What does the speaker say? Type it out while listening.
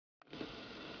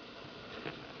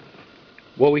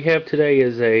What we have today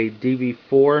is a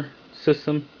DV4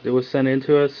 system that was sent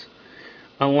into us.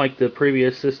 Unlike the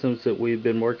previous systems that we've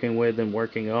been working with and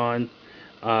working on,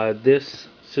 this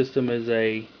system is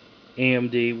a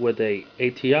AMD with a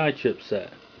ATI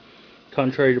chipset.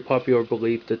 Contrary to popular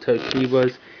belief, the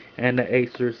Toshibas and the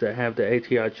Acers that have the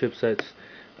ATI chipsets,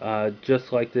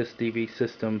 just like this DV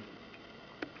system,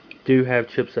 do have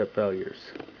chipset failures.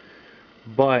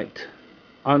 But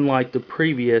unlike the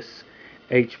previous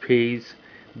HPs,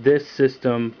 this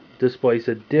system displays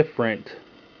a different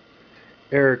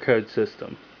error code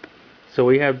system. So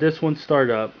we have this one start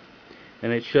up,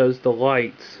 and it shows the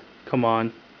lights come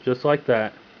on just like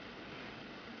that,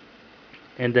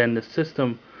 and then the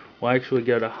system will actually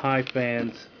go to high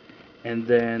fans, and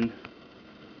then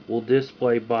will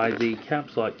display by the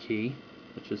caps lock key,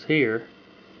 which is here,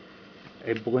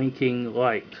 a blinking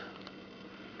light.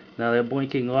 Now that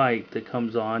blinking light that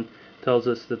comes on tells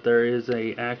us that there is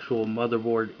an actual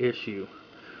motherboard issue.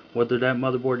 Whether that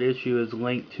motherboard issue is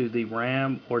linked to the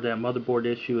RAM or that motherboard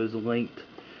issue is linked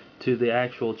to the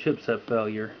actual chipset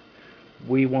failure,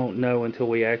 we won't know until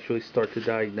we actually start to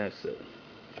diagnose it.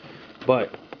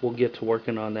 But we'll get to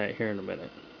working on that here in a minute.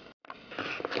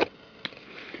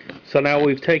 So now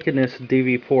we've taken this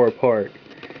DV4 apart,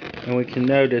 and we can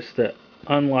notice that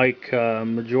unlike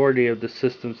majority of the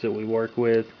systems that we work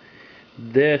with,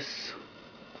 this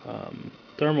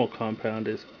thermal compound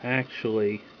is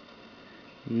actually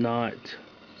not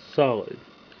solid.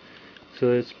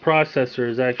 So this processor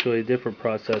is actually a different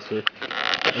processor.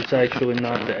 It's actually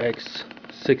not the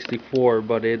X64,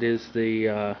 but it is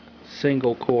the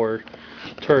single core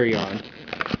Turion.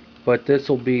 But this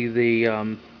will be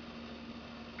the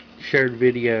shared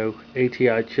video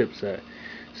ATI chipset.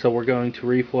 So we're going to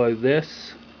reflow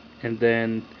this and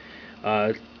then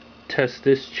test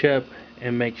this chip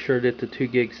and make sure that the 2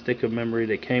 gig stick of memory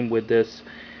that came with this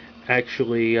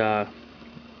actually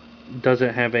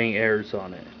doesn't have any errors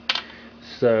on it.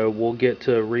 So we'll get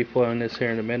to reflowing this here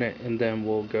in a minute, and then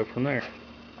we'll go from there.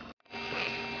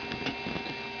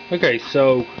 Okay,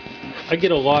 so I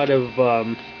get a lot of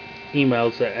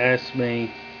emails that ask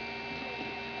me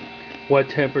what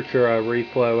temperature I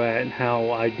reflow at and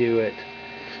how I do it.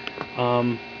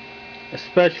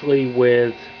 Especially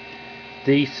with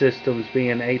these systems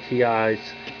being ATIs,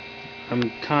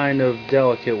 I'm kind of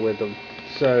delicate with them.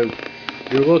 So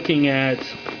you're looking at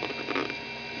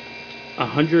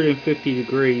 150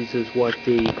 degrees is what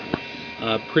the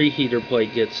preheater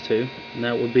plate gets to, and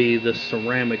that would be the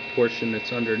ceramic portion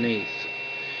that's underneath.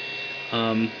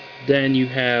 Then you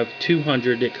have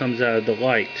 200 that comes out of the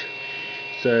light,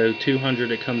 so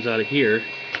 200 that comes out of here,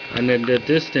 and then the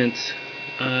distance,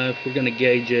 if we're going to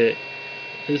gauge it,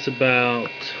 is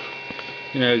about,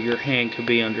 your hand could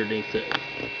be underneath it.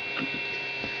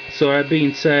 So that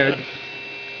being said,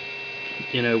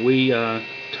 we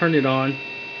turn it on.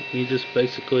 You just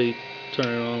basically turn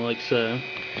it on like so,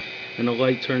 and the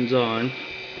light turns on,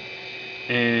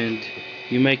 and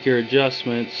you make your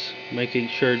adjustments, making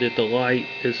sure that the light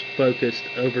is focused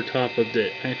over top of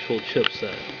the actual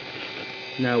chipset.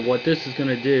 Now what this is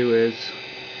going to do is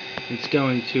it's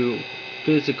going to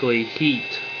physically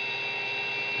heat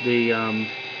the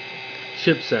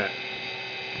chipset,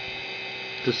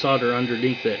 the solder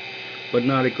underneath it, but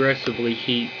not aggressively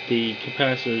heat the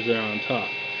capacitors that are on top.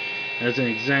 As an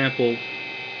example,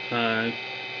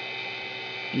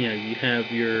 you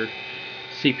have your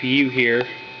CPU here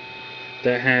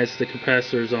that has the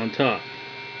capacitors on top.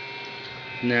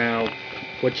 Now,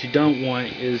 what you don't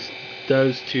want is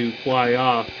those to fly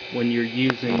off when you're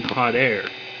using hot air,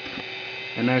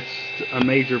 and that's a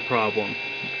major problem.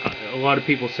 A lot of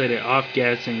people say that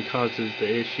off-gassing causes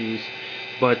the issues,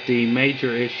 but the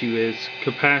major issue is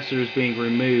capacitors being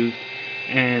removed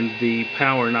and the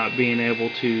power not being able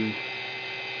to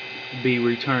be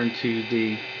returned to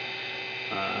the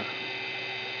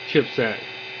chipset,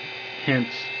 hence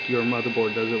your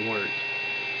motherboard doesn't work.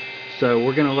 So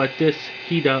we're going to let this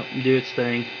heat up and do its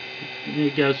thing.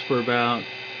 It goes for about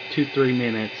 2-3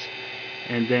 minutes,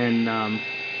 and then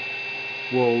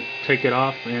we'll take it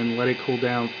off and let it cool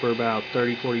down for about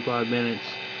 30-45 minutes,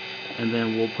 and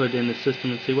then we'll put it in the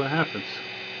system and see what happens.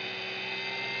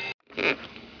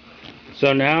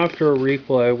 So now after a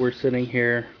reflow, we're sitting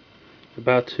here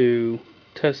about to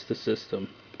test the system.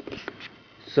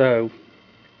 So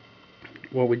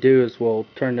what we do is we'll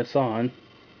turn this on,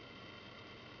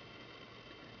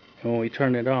 and when we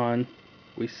turn it on,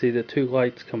 we see the 2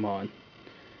 lights come on,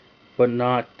 but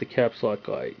not the caps lock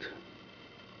light.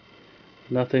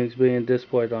 Nothing's being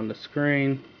displayed on the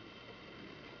screen.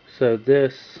 So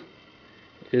this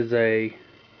is a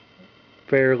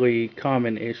fairly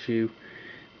common issue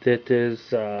that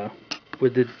is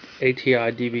with the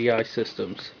ATI DVI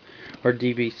systems or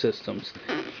DV systems.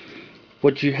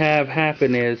 What you have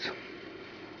happen is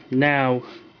now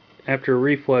after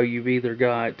a reflow you've either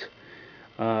got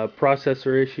a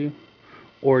processor issue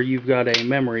or you've got a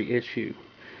memory issue.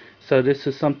 So this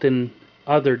is something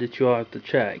other that you'll have to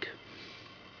check.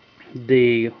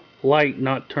 The light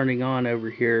not turning on over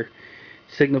here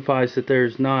signifies that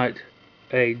there's not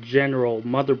a general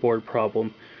motherboard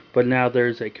problem, but now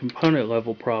there's a component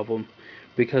level problem,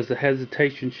 because the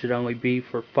hesitation should only be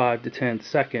for 5 to 10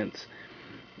 seconds,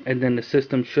 and then the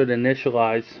system should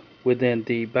initialize within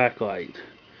the backlight.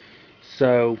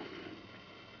 So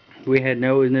we had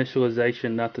no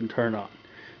initialization, nothing turned on.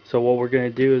 So what we're going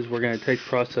to do is we're going to take the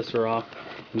processor off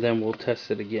and then we'll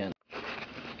test it again.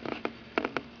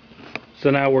 So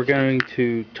now we're going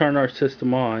to turn our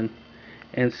system on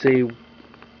and see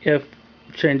if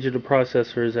changing the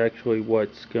processor is actually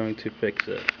what's going to fix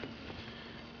it.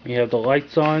 We have the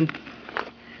lights on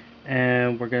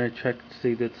and we're going to check to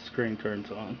see that the screen turns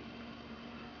on.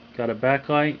 Got a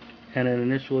backlight and an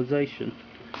initialization.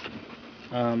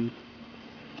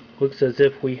 Looks as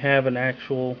if we have an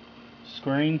actual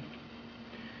screen.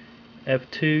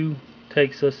 F2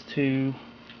 takes us to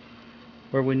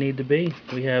where we need to be.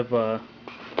 We have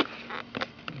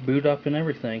boot up and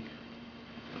everything.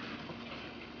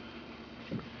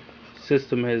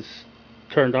 System has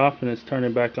turned off and is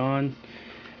turning back on,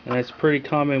 and that's pretty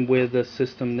common with a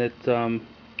system that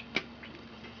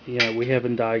we have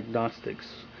in diagnostics.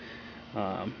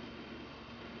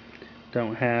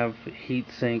 Don't have heat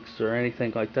sinks or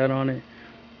anything like that on it,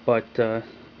 but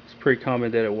it's pretty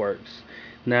common that it works.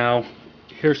 Now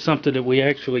here's something that we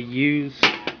actually use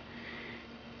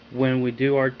when we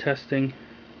do our testing.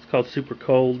 It's called Super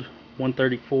Cold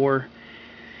 134.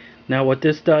 Now what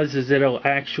this does is it'll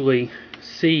actually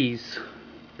seize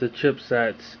the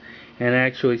chipsets and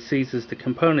actually seizes the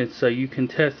components, so you can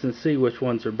test and see which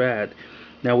ones are bad.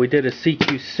 Now we did a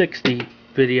CQ60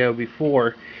 video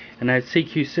before, and that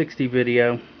CQ60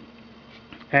 video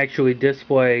actually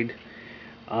displayed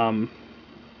an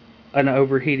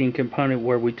overheating component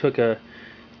where we took a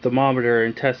thermometer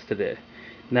and tested it.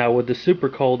 Now with the Super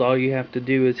Cold, all you have to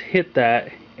do is hit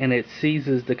that and it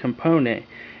seizes the component,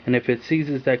 and if it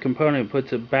seizes that component, it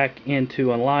puts it back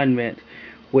into alignment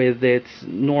with its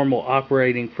normal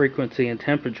operating frequency and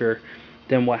temperature,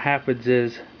 then what happens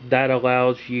is that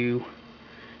allows you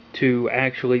to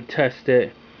actually test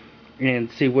it and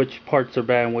see which parts are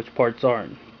bad and which parts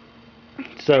aren't.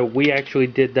 So we actually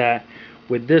did that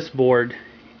with this board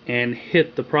and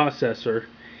hit the processor,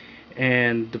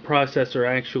 and the processor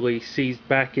actually seized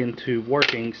back into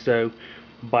working. So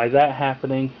by that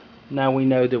happening, now we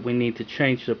know that we need to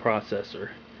change the processor.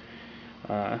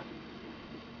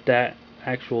 That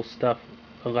actual stuff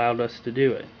allowed us to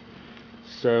do it.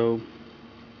 So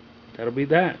that'll be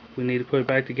that. We need to put it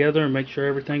back together and make sure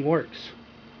everything works.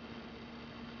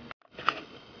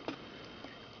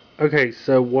 Okay,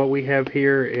 so what we have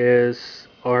here is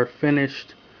our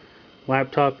finished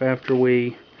laptop after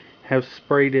we have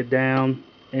sprayed it down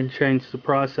and changed the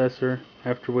processor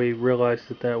after we realized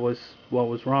that that was what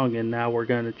was wrong, and now we're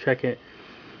going to check it,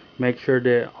 make sure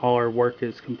that all our work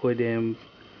is completed, and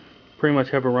pretty much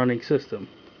have a running system.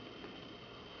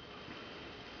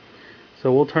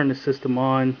 So we'll turn the system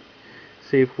on,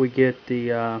 see if we get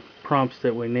the prompts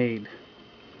that we need.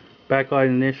 Backlight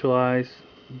initialized,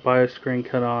 BIOS screen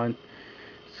cut on.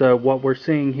 So what we're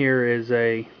seeing here is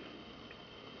a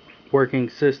working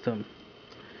system.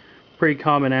 Pretty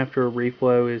common after a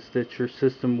reflow is that your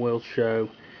system will show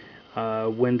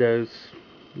Windows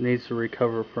needs to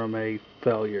recover from a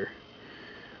failure.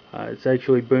 It's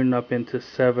actually booting up into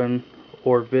 7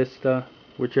 or Vista,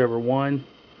 whichever one,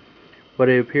 but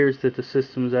it appears that the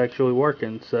system is actually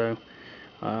working. So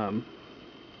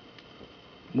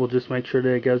we'll just make sure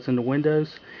that it goes into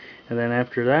Windows, and then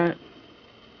after that,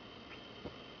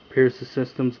 appears the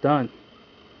system's done.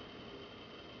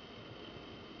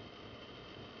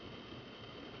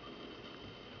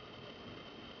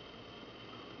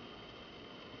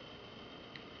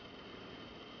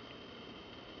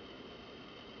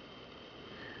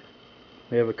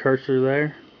 We have a cursor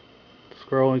there,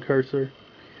 scrolling cursor.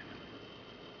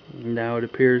 Now it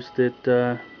appears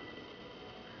that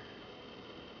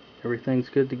everything's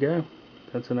good to go.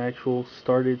 That's an actual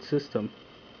started system.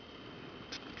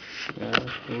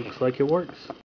 It looks like it works.